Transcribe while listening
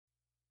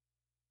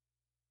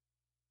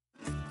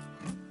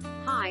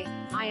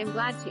I am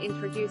glad to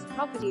introduce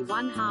property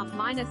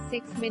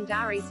 1/2-6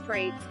 Mindarie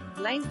Street,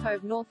 Lane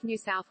Cove, North New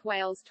South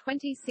Wales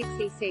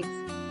 2066.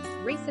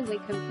 Recently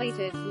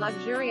completed,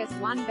 luxurious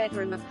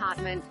one-bedroom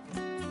apartment.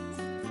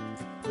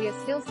 We are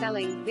still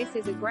selling. This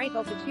is a great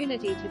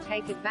opportunity to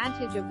take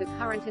advantage of the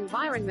current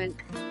environment.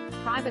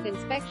 Private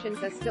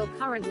inspections are still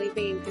currently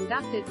being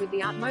conducted with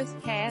the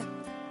utmost care.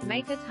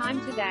 Make a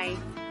time today.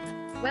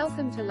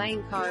 Welcome to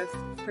Lane Cove.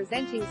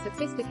 Presenting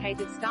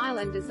sophisticated style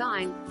and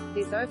design,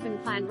 this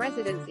open-plan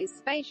residence is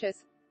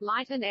spacious,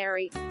 light and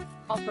airy.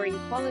 Offering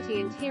quality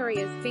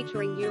interiors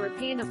featuring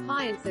European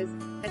appliances,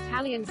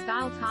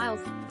 Italian-style tiles,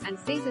 and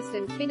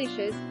Caesarstone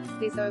finishes,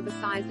 this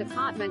oversized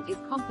apartment is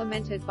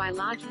complemented by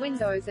large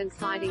windows and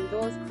sliding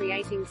doors,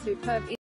 creating superb